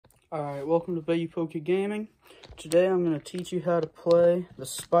Alright, welcome to Baby Poker Gaming. Today I'm going to teach you how to play the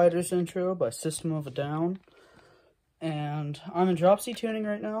Spiders intro by System of a Down. And I'm in drop C tuning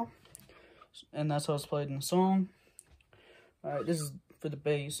right now, and that's how it's played in the song. Alright, this is for the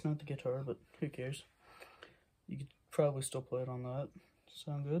bass, not the guitar, but who cares. You could probably still play it on that.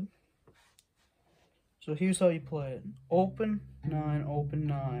 Sound good? So here's how you play it. Open 9, open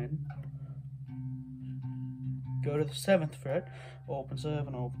 9. Go to the 7th fret, open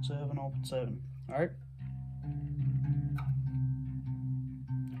 7, open 7, open 7. Alright?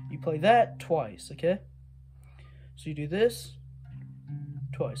 You play that twice, okay? So you do this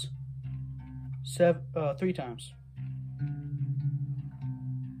twice. 3 times.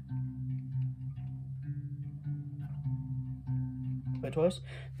 Play twice.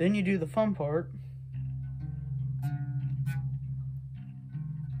 Then you do the fun part.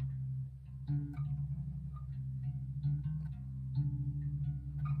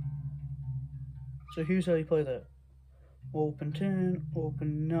 So here's how you play that. Open 10,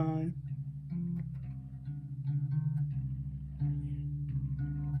 open 9.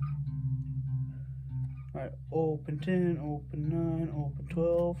 Alright, open 10, open 9, open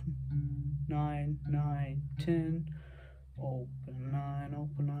 12, 9, 9, 10, open 9,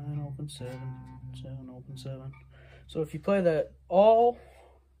 open 9, open 7, 7, open 7. So if you play that all,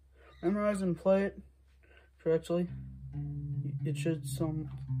 memorize and play it correctly, it should something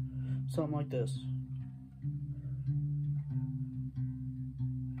like this.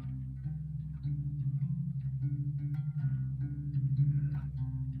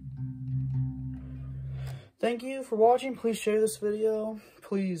 Thank you for watching. Please share this video.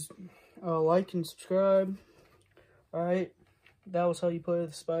 Please like and subscribe. Alright, that was how you play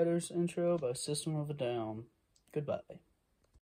the Spiders intro by System of a Down. Goodbye.